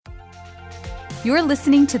You're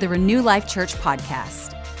listening to the Renew Life Church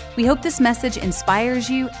podcast. We hope this message inspires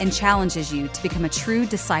you and challenges you to become a true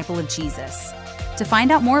disciple of Jesus. To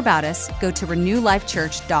find out more about us, go to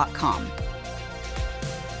renewlifechurch.com.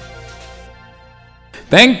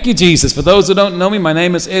 Thank you, Jesus. For those who don't know me, my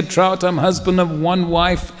name is Ed Trout. I'm husband of one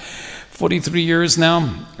wife, 43 years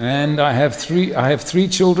now, and I have three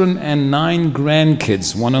children and 9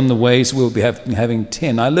 grandkids. One on the way, so we'll be having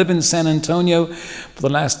 10. I live in San Antonio. For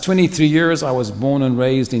the last 23 years, I was born and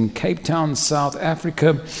raised in Cape Town, South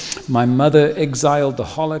Africa. My mother exiled the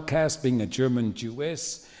Holocaust, being a German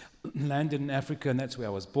Jewess, landed in Africa, and that's where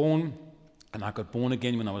I was born. And I got born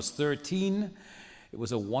again when I was 13. It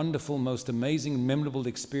was a wonderful, most amazing, memorable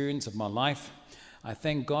experience of my life. I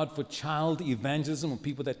thank God for child evangelism, or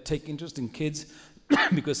people that take interest in kids,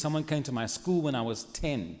 because someone came to my school when I was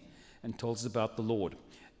 10 and told us about the Lord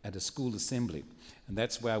at a school assembly. And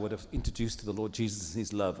that's where I would have introduced to the Lord Jesus and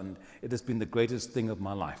His love. And it has been the greatest thing of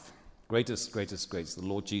my life. Greatest, the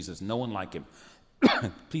Lord Jesus. No one like Him.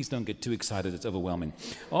 Please don't get too excited. It's overwhelming.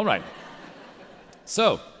 All right.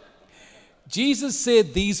 So, Jesus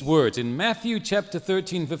said these words in Matthew chapter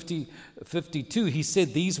 13, 52. He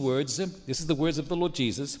said these words. This is the words of the Lord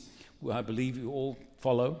Jesus, who I believe you all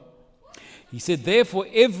follow. He said, "Therefore,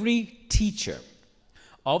 every teacher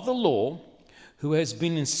of the law who has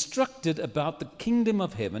been instructed about the kingdom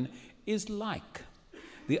of heaven is like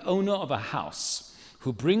the owner of a house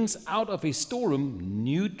who brings out of his storeroom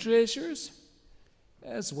new treasures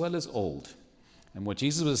as well as old." And what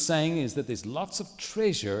Jesus was saying is that there's lots of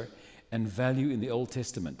treasure and value in the Old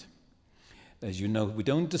Testament. As you know, we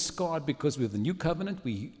don't discard because we have the New Covenant,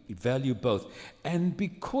 we value both. And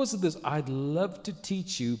because of this, I'd love to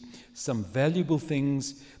teach you some valuable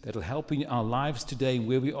things that will help in our lives today and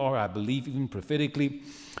where we are, I believe, even prophetically,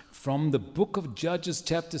 from the book of Judges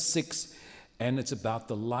chapter 6, and it's about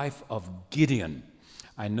the life of Gideon.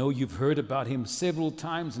 I know you've heard about him several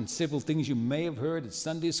times, and several things you may have heard at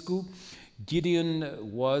Sunday school.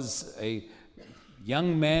 Gideon was a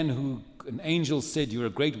young man who an angel said, "You're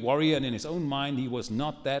a great warrior," and in his own mind he was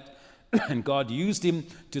not that, and God used him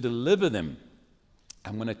to deliver them.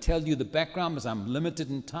 I'm going to tell you the background because I'm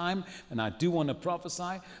limited in time and I do want to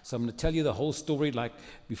prophesy, so I'm going to tell you the whole story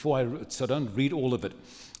so don't read all of it.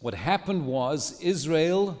 What happened was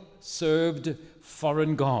Israel served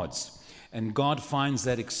foreign gods, and God finds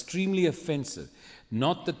that extremely offensive.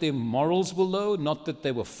 Not that their morals were low, not that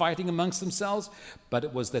they were fighting amongst themselves, but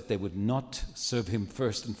it was that they would not serve Him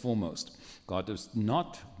first and foremost. God does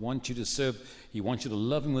not want you to serve. He wants you to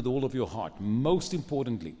love Him with all of your heart, most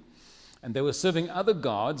importantly. And they were serving other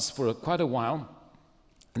gods for quite a while,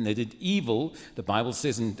 and they did evil, the Bible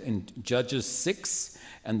says in Judges 6,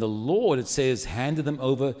 and the Lord, it says, handed them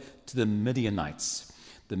over to the Midianites.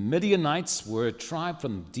 The Midianites were a tribe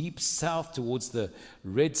from deep south towards the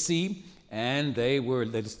Red Sea, and they were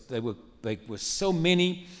so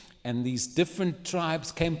many, and these different tribes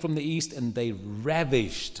came from the east, and they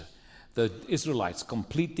ravished the Israelites,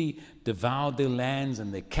 completely devoured their lands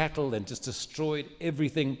and their cattle, and just destroyed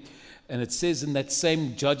everything. And it says in that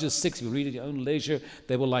same Judges 6, if you read at your own leisure,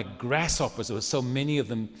 they were like grasshoppers. There were so many of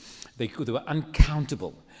them, they were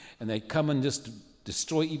uncountable, and they'd come and just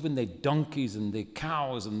destroy even their donkeys and their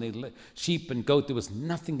cows and their sheep and goat. There was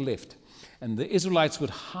nothing left. And the Israelites would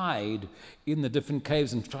hide in the different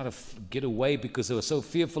caves and try to get away because they were so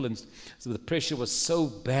fearful, and so the pressure was so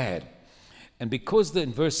bad. And because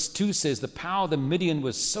in verse 2 says the power of the Midian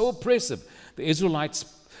was so oppressive, the Israelites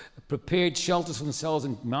prepared shelters for themselves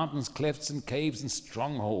in mountains, clefts, and caves and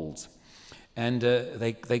strongholds. And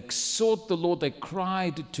they sought the Lord, they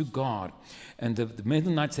cried to God. And the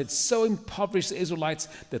Midianites had so impoverished the Israelites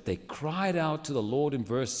that they cried out to the Lord in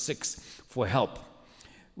verse 6 for help.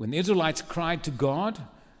 When the Israelites cried to God,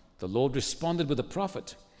 the Lord responded with a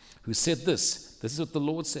prophet who said this is what the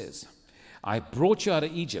Lord says: "I brought you out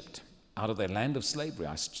of Egypt, out of the land of slavery.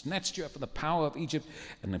 I snatched you up from the power of Egypt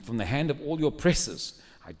and from the hand of all your oppressors.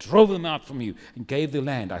 I drove them out from you and gave the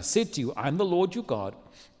land. I said to you, I'm the Lord your God.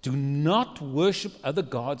 Do not worship other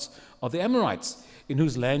gods of the Amorites in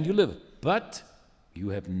whose land you live. But you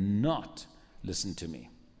have not listened to me."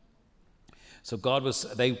 So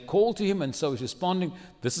they called to him, and so he's responding,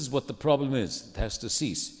 this is what the problem is. It has to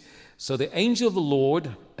cease. So the angel of the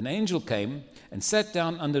Lord, an angel came and sat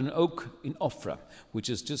down under an oak in Ophrah, which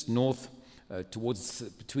is just north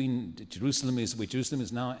between Jerusalem where Jerusalem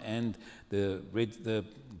is now, and the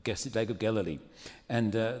Lake of Galilee.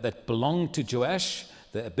 And that belonged to Joash,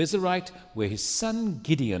 the Abiezrite, where his son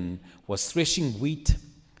Gideon was threshing wheat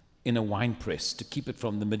in a winepress to keep it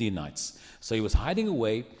from the Midianites. So he was hiding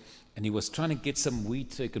away, and he was trying to get some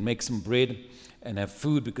wheat so he could make some bread and have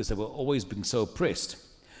food because they were always being so oppressed.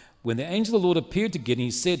 When the angel of the Lord appeared to Gideon,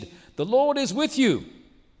 he said, "The Lord is with you,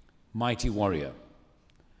 mighty warrior."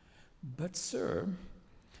 "But sir,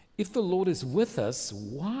 if the Lord is with us,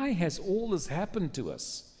 why has all this happened to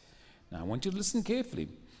us?" Now I want you to listen carefully,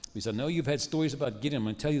 because I know you've had stories about Gideon. I'm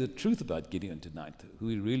going to tell you the truth about Gideon tonight, who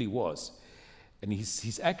he really was. And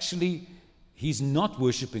he's not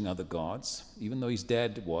worshiping other gods, even though his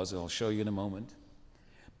dad was, and I'll show you in a moment.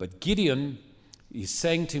 But Gideon is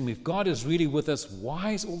saying to him, if God is really with us,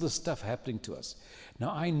 why is all this stuff happening to us? Now,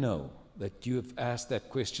 I know that you have asked that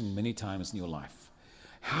question many times in your life.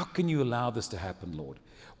 How can you allow this to happen, Lord?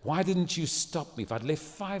 Why didn't you stop me? If I'd left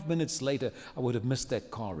 5 minutes later, I would have missed that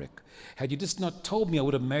car wreck. Had you just not told me, I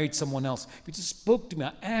would have married someone else. If you just spoke to me,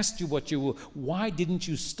 I asked you what you were, why didn't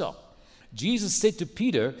you stop? Jesus said to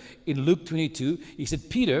Peter in Luke 22, he said,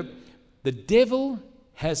 "Peter, the devil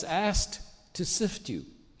has asked to sift you,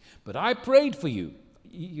 but I prayed for you."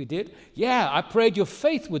 You did? "Yeah, I prayed your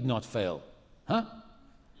faith would not fail." Huh?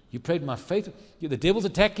 You prayed my faith? The devil's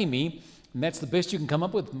attacking me, and that's the best you can come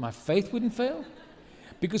up with? My faith wouldn't fail?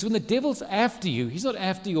 Because when the devil's after you, he's not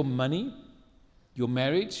after your money, your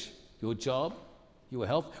marriage, your job, your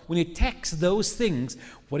health. When he attacks those things,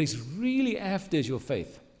 what he's really after is your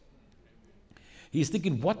faith. He's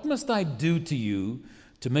thinking, what must I do to you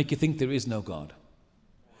to make you think there is no God?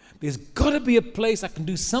 There's got to be a place I can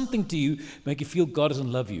do something to you, make you feel God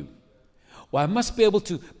doesn't love you. Or I must be able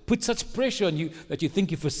to put such pressure on you that you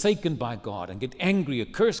think you're forsaken by God and get angry or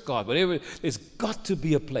curse God, whatever. There's got to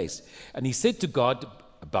be a place. And he said to God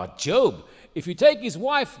about Job, if you take his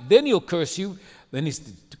wife, then he'll curse you. Then he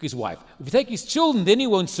took his wife. If you take his children, then he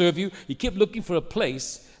won't serve you. He kept looking for a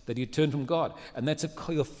place that you turn from God. And that's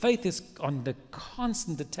your faith is on the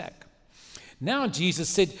constant attack. Now Jesus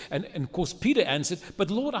said, and of course Peter answered,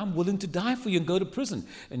 "But Lord, I'm willing to die for you and go to prison."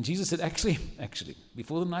 And Jesus said, actually,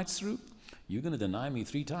 before the night's through, you're going to deny me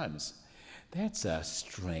 3 times. That's a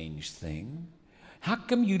strange thing. How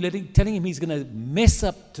come you telling him he's going to mess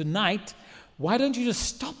up tonight? Why don't you just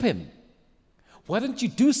stop him? Why don't you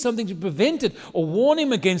do something to prevent it or warn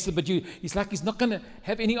him against it? But he's like he's not going to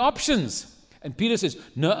have any options. And Peter says,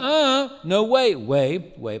 no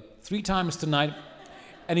way, 3 times tonight.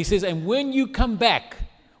 And he says, and when you come back,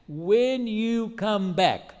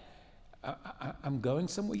 I'm going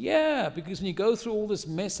somewhere? Yeah, because when you go through all this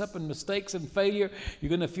mess up and mistakes and failure, you're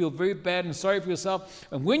going to feel very bad and sorry for yourself.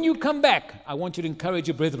 And when you come back, I want you to encourage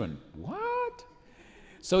your brethren. What?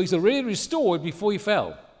 So he's already restored before he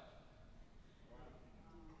fell.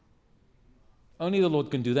 Only the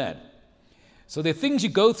Lord can do that. So there are things you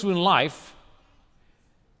go through in life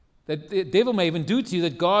that the devil may even do to you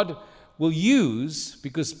that God will use,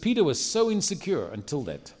 because Peter was so insecure until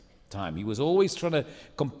that time. He was always trying to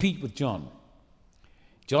compete with John.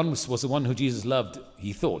 John was the one who Jesus loved,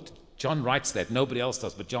 he thought. John writes that. Nobody else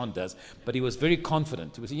does, but John does. But he was very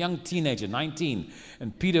confident. He was a young teenager, 19.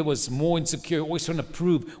 And Peter was more insecure, always trying to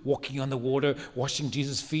prove, walking on the water, washing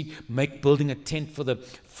Jesus' feet, building a tent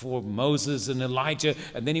for Moses and Elijah.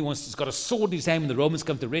 And then he's got a sword in his hand when the Romans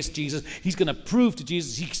come to arrest Jesus. He's going to prove to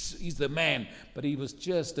Jesus he's the man. But he was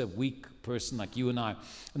just a weak person like you and I.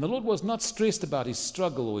 And the Lord was not stressed about his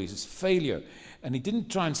struggle or his failure. And he didn't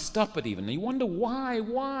try and stop it even. And you wonder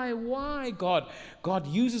why God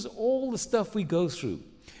uses all the stuff we go through.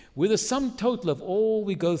 We're the sum total of all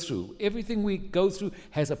we go through. Everything we go through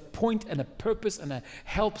has a point and a purpose and a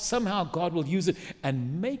help. Somehow God will use it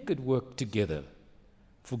and make it work together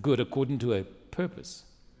for good according to a purpose.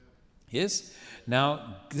 Yes?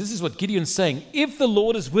 Now, this is what Gideon's saying. If the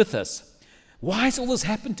Lord is with us, why has all this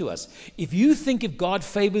happened to us? If you think if God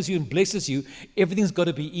favors you and blesses you, everything's got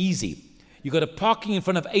to be easy. You got a parking in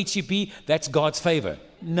front of HEB, that's God's favor.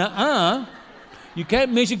 Nuh-uh. You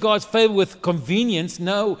can't measure God's favor with convenience.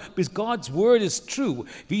 No, because God's word is true.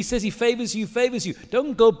 If he says he favors you,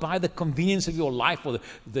 Don't go by the convenience of your life or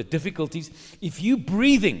the difficulties. If you're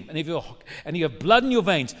breathing and you have blood in your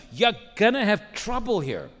veins, you're going to have trouble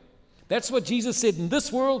here. That's what Jesus said. In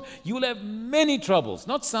this world, you will have many troubles.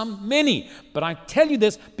 Not some, many. But I tell you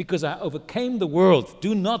this because I overcame the world.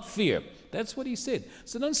 Do not fear. That's what he said.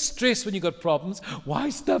 So don't stress when you got problems. Why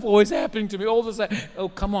is stuff always happening to me all the time? Oh,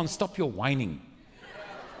 come on, stop your whining.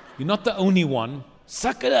 You're not the only one.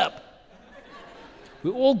 Suck it up.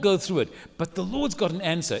 We all go through it. But the Lord's got an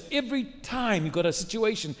answer. Every time you've got a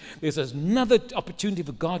situation, there's another opportunity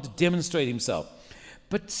for God to demonstrate himself.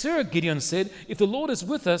 But sir, Gideon said, if the Lord is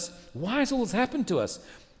with us, why has all this happened to us?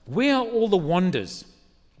 Where are all the wonders?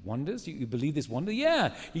 Wonders? You believe this wonder?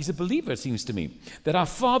 Yeah, he's a believer, it seems to me. That our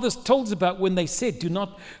fathers told us about when they said,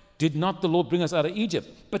 do did not the Lord bring us out of Egypt?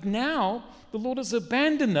 But now the Lord has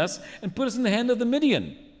abandoned us and put us in the hand of the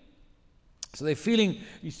Midian. So they're feeling,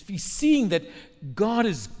 he's seeing that God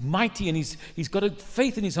is mighty and he's got a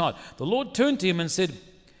faith in his heart. The Lord turned to him and said,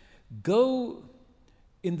 go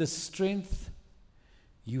in the strength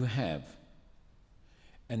you have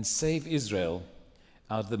and save Israel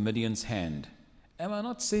out of the Midian's hand. Am I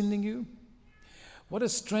not sending you? What a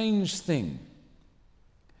strange thing.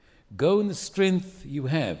 Go in the strength you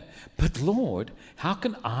have. But Lord, how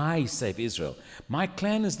can I save Israel? My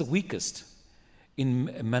clan is the weakest in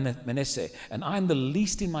Manasseh, and I'm the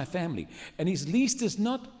least in my family. And his least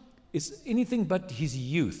is anything but his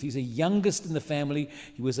youth. He's the youngest in the family.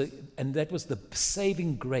 And that was the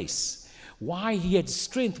saving grace. Why he had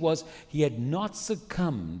strength was he had not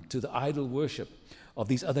succumbed to the idol worship of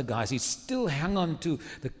these other guys. He still hung on to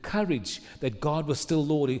the courage that God was still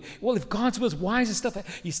Lord. If God was wise and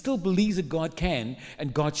stuff, he still believes that God can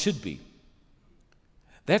and God should be.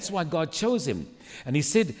 That's why God chose him. And he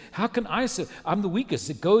said, how can I serve? I'm the weakest.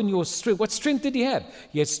 He said, go in your strength. What strength did he have?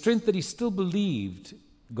 He had strength that he still believed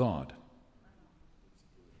God.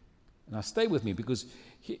 Now stay with me, because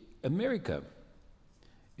America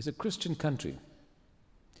is a Christian country.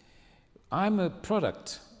 I'm a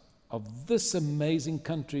product of this amazing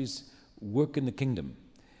country's work in the kingdom.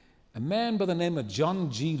 A man by the name of John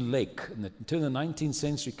G. Lake, in the turn of the 19th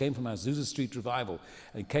century, came from Azusa Street Revival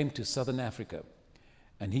and came to southern Africa.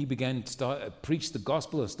 And he began to preach the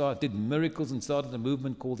gospel, did miracles, and started a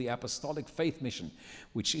movement called the Apostolic Faith Mission,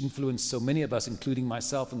 which influenced so many of us, including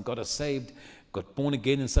myself, and got us saved, got born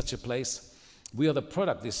again in such a place. We are the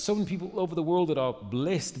product. There's so many people all over the world that are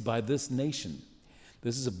blessed by this nation.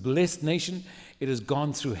 This is a blessed nation. It has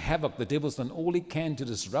gone through havoc. The devil's done all he can to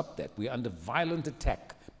disrupt that. We're under violent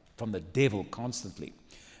attack from the devil constantly.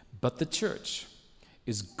 But the church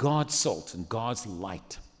is God's salt and God's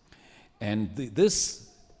light. And this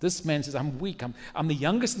man says, I'm weak. I'm the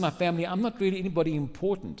youngest in my family. I'm not really anybody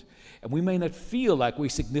important. And we may not feel like we're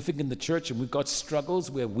significant in the church, and we've got struggles,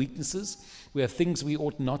 we have weaknesses, we have things we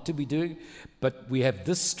ought not to be doing, but we have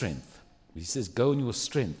this strength. He says, go in your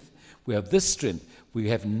strength. We have this strength. We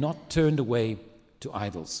have not turned away to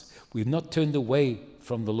idols. We've not turned away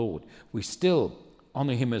from the Lord. We still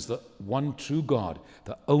honor him as the one true God,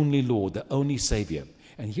 the only Lord, the only Savior.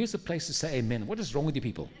 And here's a place to say amen. What is wrong with you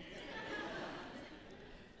people?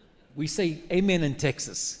 We say amen in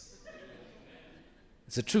Texas.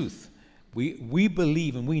 It's the truth. We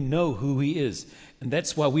believe and we know who he is. And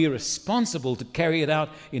that's why we are responsible to carry it out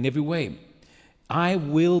in every way. I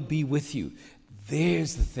will be with you.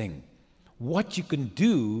 There's the thing. What you can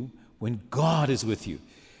do when God is with you.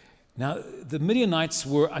 Now, the Midianites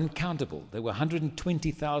were uncountable. There were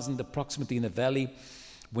 120,000 approximately in the valley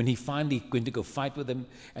when he finally went to go fight with them.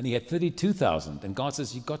 And he had 32,000. And God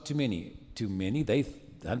says, you've got too many. Too many?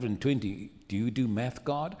 120. Do you do math,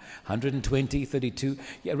 God? 120, 32.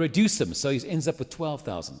 Yeah, reduce them. So he ends up with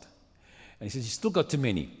 12,000. And he says, you still got too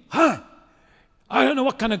many. I don't know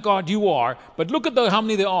what kind of God you are, but look at how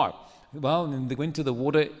many there are. Well, and they went to the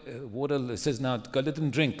water. Water says, now go let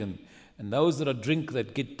them drink. And those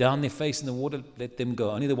that get down their face in the water, let them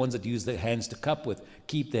go. Only the ones that use their hands to cup with,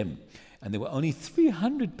 keep them. And there were only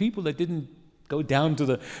 300 people that didn't go down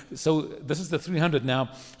to so this is the 300 now.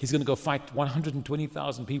 He's going to go fight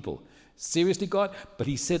 120,000 people. Seriously, God? But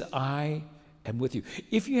he said, I am with you.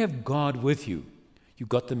 If you have God with you, you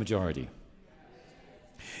got the majority.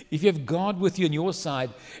 If you have God with you on your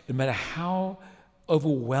side, no matter how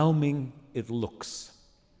overwhelming it looks.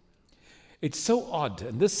 It's so odd.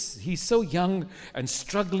 And he's so young and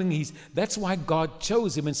struggling. That's why God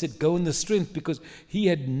chose him and said, go in the strength, because he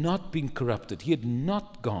had not been corrupted. He had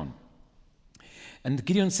not gone. And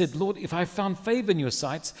Gideon said, Lord, if I found favor in your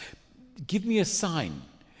sight, give me a sign.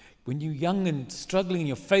 When you're young and struggling and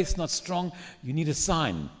your faith's not strong, you need a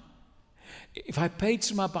sign. If I page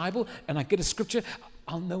through my Bible and I get a scripture,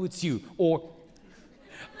 I'll know it's you. Or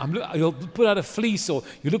you'll put out a fleece, or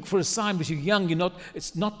you look for a sign, but you're young.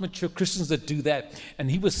 It's not mature Christians that do that.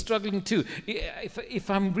 And he was struggling too.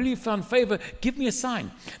 If I'm really found favor, give me a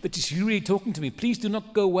sign that you're really talking to me. Please do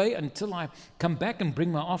not go away until I come back and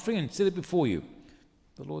bring my offering and set it before you.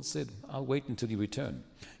 The Lord said, I'll wait until you return.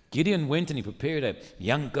 Gideon went and he prepared a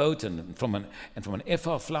young goat, and from an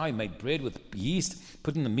ephah of flour he made bread with yeast,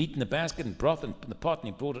 put in the meat in the basket and broth in the pot, and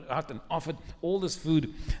he brought it out and offered all this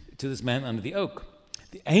food to this man under the oak.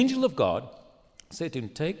 The angel of God said to him,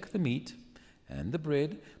 take the meat and the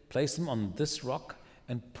bread, place them on this rock,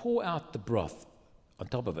 and pour out the broth on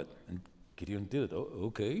top of it. And Gideon did it. Oh,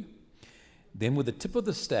 okay. Then with the tip of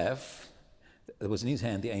the staff that was in his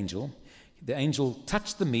hand, the angel, the angel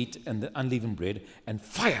touched the meat and the unleavened bread, and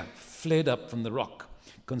fire flared up from the rock,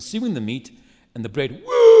 consuming the meat and the bread.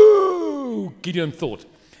 Woo! Gideon thought.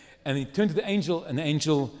 And he turned to the angel, and the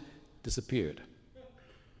angel disappeared.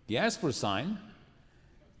 He asked for a sign,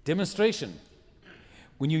 demonstration.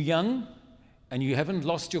 When you're young and you haven't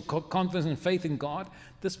lost your confidence and faith in God,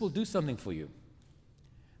 this will do something for you.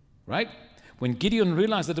 Right? When Gideon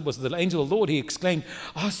realized that it was the angel of the Lord, he exclaimed,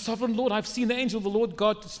 sovereign Lord, I've seen the angel of the Lord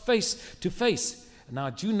God face to face.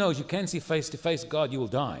 Now, Jude knows you can't see face to face God, you will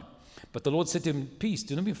die. But the Lord said to him, peace,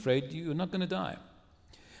 do not be afraid, you're not going to die.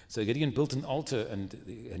 So Gideon built an altar,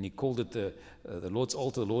 and he called it the Lord's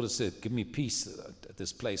altar. The Lord said, give me peace at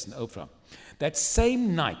this place in Ophrah. That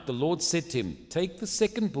same night, the Lord said to him, take the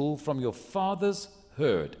second bull from your father's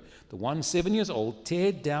herd, the one 7 years old,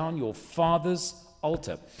 tear down your father's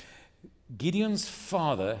altar. Gideon's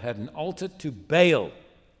father had an altar to Baal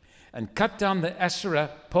and cut down the Asherah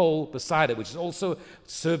pole beside it, which is also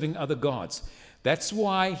serving other gods. That's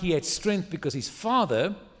why he had strength, because his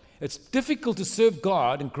father, it's difficult to serve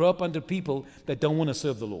God and grow up under people that don't want to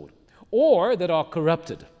serve the Lord, or that are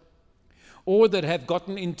corrupted, or that have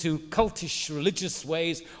gotten into cultish religious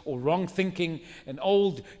ways or wrong thinking. And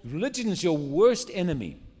old religion is your worst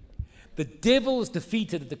enemy. The devil is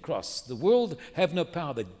defeated at the cross. The world have no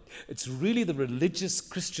power. It's really the religious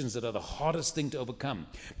Christians that are the hardest thing to overcome,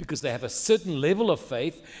 because they have a certain level of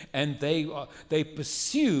faith and they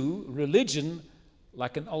pursue religion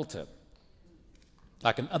like an altar,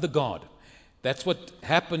 like another god. That's what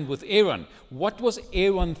happened with Aaron. What was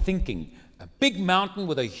Aaron thinking? A big mountain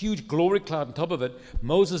with a huge glory cloud on top of it,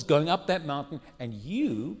 Moses going up that mountain, and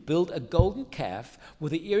you build a golden calf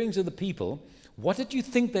with the earrings of the people. What did you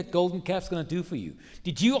think that golden calf's going to do for you?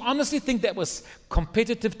 Did you honestly think that was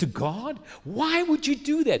competitive to God? Why would you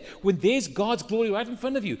do that when there's God's glory right in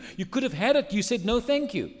front of you? You could have had it. You said, no,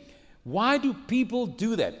 thank you. Why do people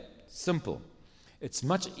do that? Simple. It's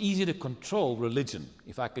much easier to control religion.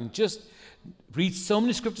 If I can just read so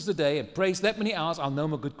many scriptures a day and praise that many hours, I'll know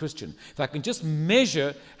I'm a good Christian. If I can just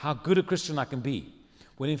measure how good a Christian I can be.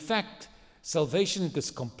 When in fact, salvation is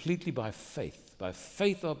completely by faith. By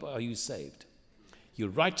faith are you saved. You're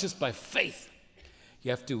righteous by faith.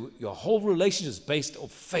 Your whole relationship is based on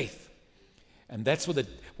faith. And that's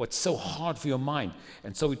what's so hard for your mind.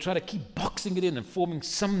 And so we try to keep boxing it in and forming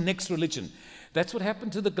some next religion. That's what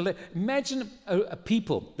happened to the Galatians. Imagine a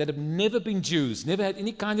people that have never been Jews, never had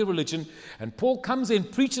any kind of religion, and Paul comes in,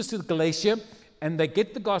 preaches to the Galatia, and they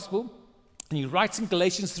get the gospel, and he writes in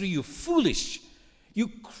Galatians 3, you foolish, you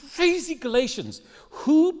crazy Galatians,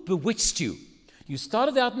 who bewitched you? You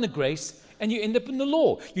started out in the grace, and you end up in the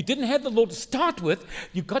law. You didn't have the law to start with.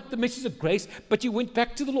 You got the message of grace, but you went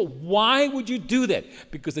back to the law. Why would you do that?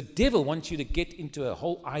 Because the devil wants you to get into a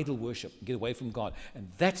whole idol worship, get away from God. And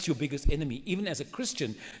that's your biggest enemy. Even as a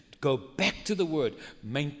Christian, go back to the Word.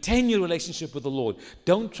 Maintain your relationship with the Lord.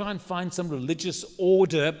 Don't try and find some religious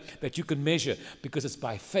order that you can measure, because it's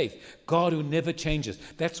by faith. God who never changes.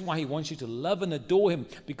 That's why He wants you to love and adore Him,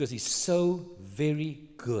 because He's so very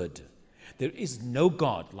good. There is no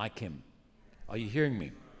God like Him. Are you hearing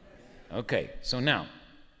me? Okay, so now,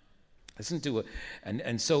 listen to it.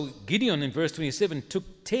 And so Gideon in verse 27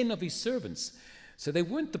 took 10 of his servants. So they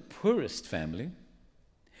weren't the poorest family,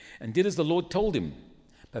 and did as the Lord told him.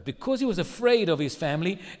 But because he was afraid of his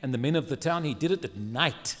family and the men of the town, he did it at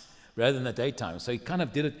night rather than the daytime. So he kind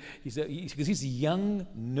of did it, because he's a young,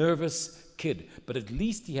 nervous kid, but at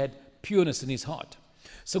least he had pureness in his heart.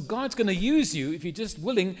 So God's going to use you if you're just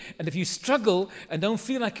willing, and if you struggle and don't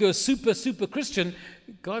feel like you're a super Christian,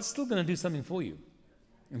 God's still going to do something for you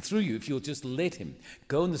and through you if you'll just let Him.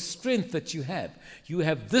 Go in the strength that you have. You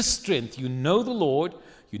have this strength. You know the Lord,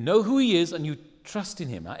 you know who He is, and you trust in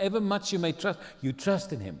Him. However much you may trust, you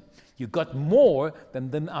trust in Him. You've got more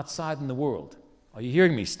than them outside in the world. Are you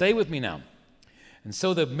hearing me? Stay with me now. And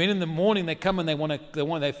so the men in the morning, they come and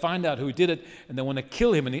they find out who did it, and they want to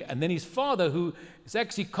kill him. And then his father, who is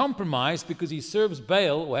actually compromised because he serves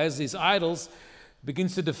Baal or has his idols,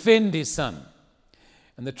 begins to defend his son.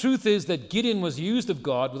 And the truth is that Gideon was used of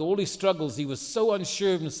God with all his struggles. He was so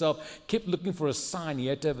unsure of himself, kept looking for a sign. He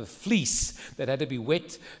had to have a fleece that had to be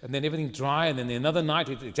wet and then everything dry. And then another night,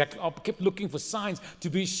 he kept looking for signs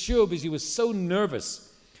to be sure, because he was so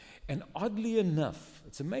nervous. And oddly enough,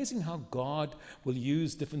 it's amazing how God will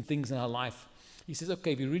use different things in our life. He says,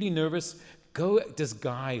 okay, if you're really nervous, go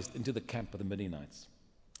disguised into the camp of the Midianites.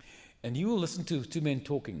 And you will listen to two men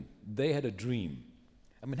talking. They had a dream.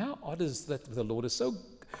 I mean, how odd is that with the Lord? It's so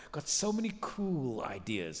got so many cool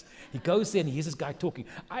ideas. He goes there and he hears this guy talking.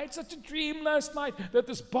 I had such a dream last night that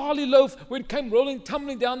this barley loaf, when it came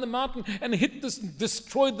tumbling down the mountain and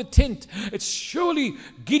destroyed the tent, it's surely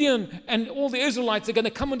Gideon and all the Israelites are going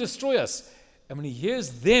to come and destroy us. And when he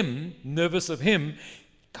hears them nervous of him,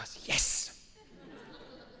 he goes, yes.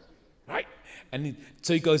 Right? And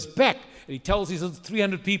so he goes back and he tells his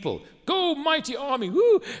 300 people, go mighty army,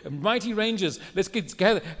 woo, mighty rangers, let's get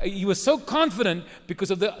together. He was so confident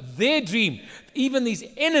because of their dream. Even these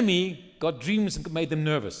enemy got dreams and made them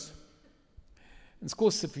nervous. And of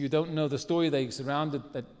course, if you don't know the story, they surrounded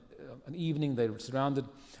an evening, they surrounded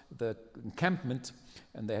the encampment,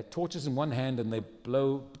 and they had torches in one hand, and they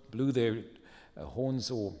blew their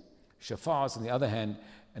horns or shafars in the other hand,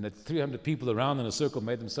 and the 300 people around in a circle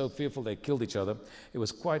made them so fearful they killed each other. It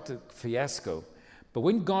was quite a fiasco. But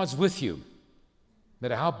when God's with you, no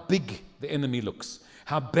matter how big the enemy looks,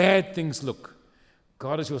 how bad things look,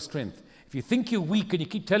 God is your strength. If you think you're weak and you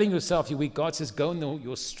keep telling yourself you're weak, God says, go in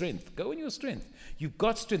your strength. Go in your strength. You've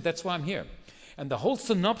got strength. That's why I'm here. And the whole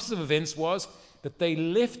synopsis of events was that they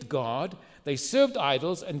left God, they served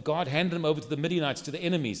idols, and God handed them over to the Midianites, to the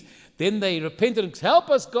enemies. Then they repented and said, help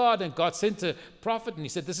us, God. And God sent a prophet, and he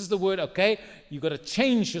said, this is the word, okay? You've got to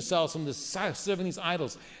change yourselves from serving these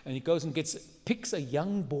idols. And he goes and picks a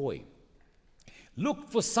young boy. Look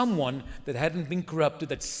for someone that hadn't been corrupted,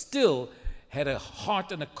 that still had a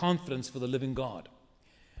heart and a confidence for the living God.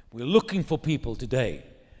 We're looking for people today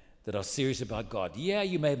that are serious about God. Yeah,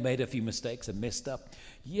 you may have made a few mistakes and messed up.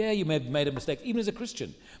 Yeah, you may have made a mistake, even as a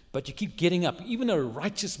Christian, but you keep getting up. Even a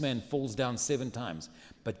righteous man falls down 7 times,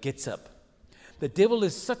 but gets up. The devil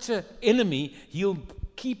is such an enemy, he'll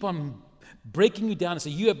keep on breaking you down and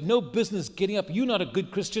say, you have no business getting up, you're not a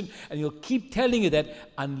good Christian, and he'll keep telling you that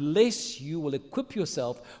unless you will equip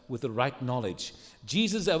yourself with the right knowledge.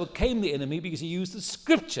 Jesus overcame the enemy because he used the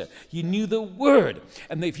scripture. He knew the word.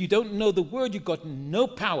 And if you don't know the word, you've got no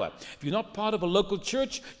power. If you're not part of a local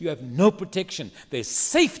church, you have no protection. There's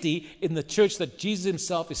safety in the church that Jesus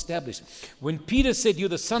himself established. When Peter said, you're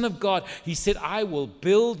the Son of God, he said, I will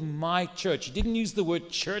build my church. He didn't use the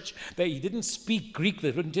word church. He didn't speak Greek.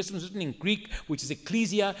 The New Testament was written in Greek, which is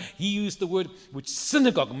ecclesia. He used the word, which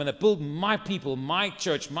synagogue. I'm going to build my people, my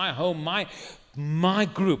church, my home, my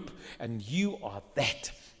group, and you are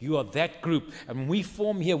that. You are that group. And when we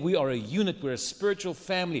form here, we are a unit. We're a spiritual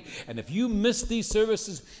family. And if you miss these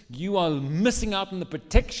services, you are missing out on the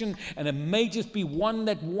protection. And it may just be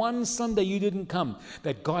one Sunday you didn't come,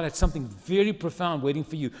 that God had something very profound waiting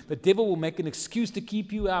for you. The devil will make an excuse to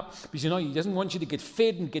keep you out because he doesn't want you to get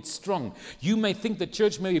fed and get strong. You may think the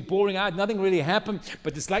church may be boring out, nothing really happened,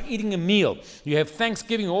 but it's like eating a meal. You have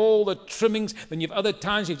Thanksgiving, all the trimmings, then you have other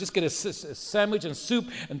times you just get a sandwich and soup,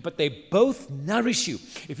 but they both nourish you.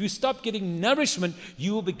 If you stop getting nourishment,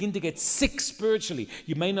 you will begin to get sick spiritually.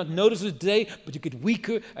 You may not notice it today, but you get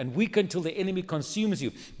weaker and weaker until the enemy consumes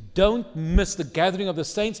you. Don't miss the gathering of the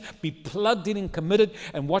saints. Be plugged in and committed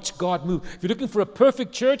and watch God move. If you're looking for a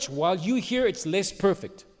perfect church, while you're here, it's less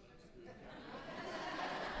perfect.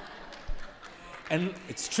 And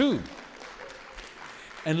it's true.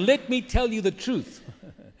 And let me tell you the truth.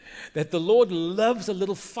 That the Lord loves a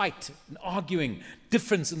little fight and arguing,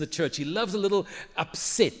 difference in the church. He loves a little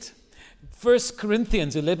upset. 1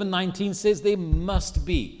 Corinthians 11:19 says there must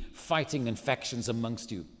be fighting and factions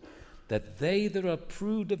amongst you, that they that are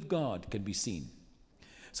approved of God can be seen.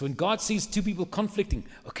 So when God sees two people conflicting,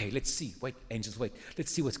 okay, let's see. Wait, angels, wait.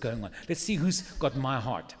 Let's see what's going on. Let's see who's got my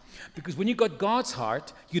heart. Because when you got God's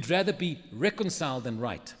heart, you'd rather be reconciled than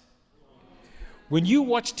right. When you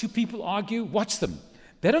watch two people argue, watch them.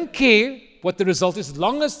 They don't care what the result is as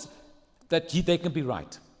long as that they can be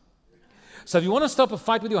right. So if you want to stop a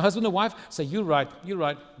fight with your husband or wife, say, you're right,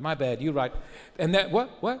 my bad, you're right. And that,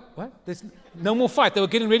 what? There's no more fight. They were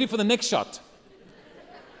getting ready for the next shot.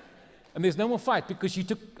 And there's no more fight because you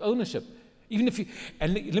took ownership. Even if you,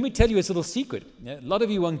 and let me tell you a little secret. A lot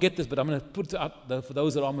of you won't get this, but I'm going to put it out for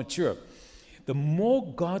those that are mature. The more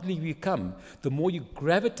godly you become, the more you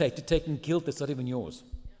gravitate to taking guilt that's not even yours.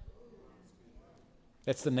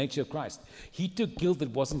 That's the nature of Christ. He took guilt that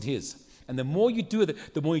wasn't his. And the more you do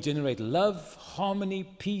it, the more you generate love, harmony,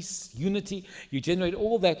 peace, unity. You generate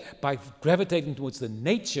all that by gravitating towards the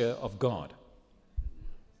nature of God.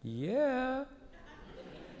 Yeah.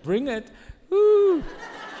 Bring it. Woo.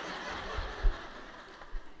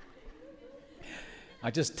 I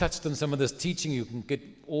just touched on some of this teaching. You can get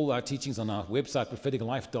all our teachings on our website,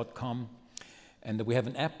 propheticlife.com. And we have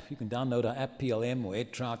an app. You can download our app, PLM or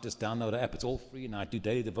Ed Trout. Just download our app. It's all free. And I do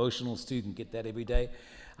daily devotionals too. You can get that every day.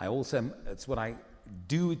 That's what I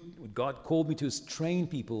do. What God called me to is train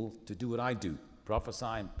people to do what I do.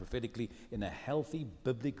 prophesy prophetically in a healthy,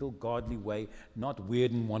 biblical, godly way, not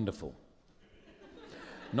weird and wonderful,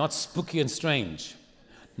 not spooky and strange,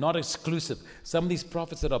 not exclusive. Some of these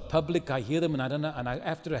prophets that are public, I hear them and I don't know, and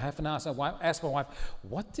after a half an hour, I ask my wife,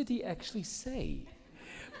 what did he actually say?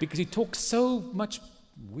 Because he talks so much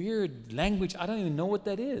weird language, I don't even know what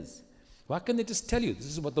that is. Why can't they just tell you, this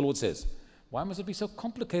is what the Lord says? Why must it be so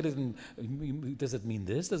complicated? And does it mean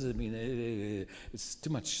this? Does it mean... it's too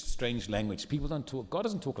much strange language. People don't talk. God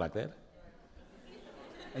doesn't talk like that.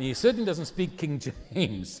 And he certainly doesn't speak King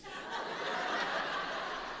James.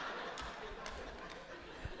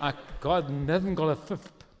 God hasn't got a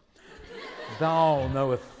fifth. Thou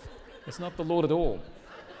knoweth. It's not the Lord at all.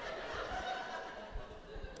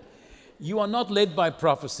 You are not led by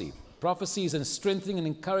prophecy. Prophecy is a strengthening and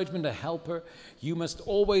encouragement, a helper. You must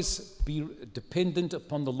always be dependent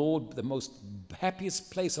upon the Lord. The most happiest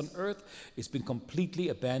place on earth is being completely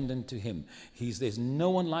abandoned to Him. There's no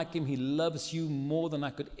one like Him. He loves you more than I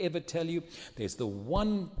could ever tell you. There's the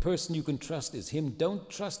one person you can trust is Him. Don't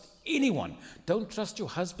trust anyone. Don't trust your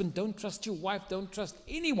husband. Don't trust your wife. Don't trust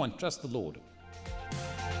anyone. Trust the Lord.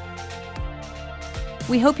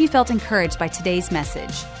 We hope you felt encouraged by today's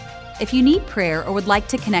message. If you need prayer or would like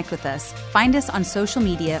to connect with us, find us on social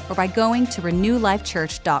media or by going to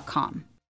renewlifechurch.com.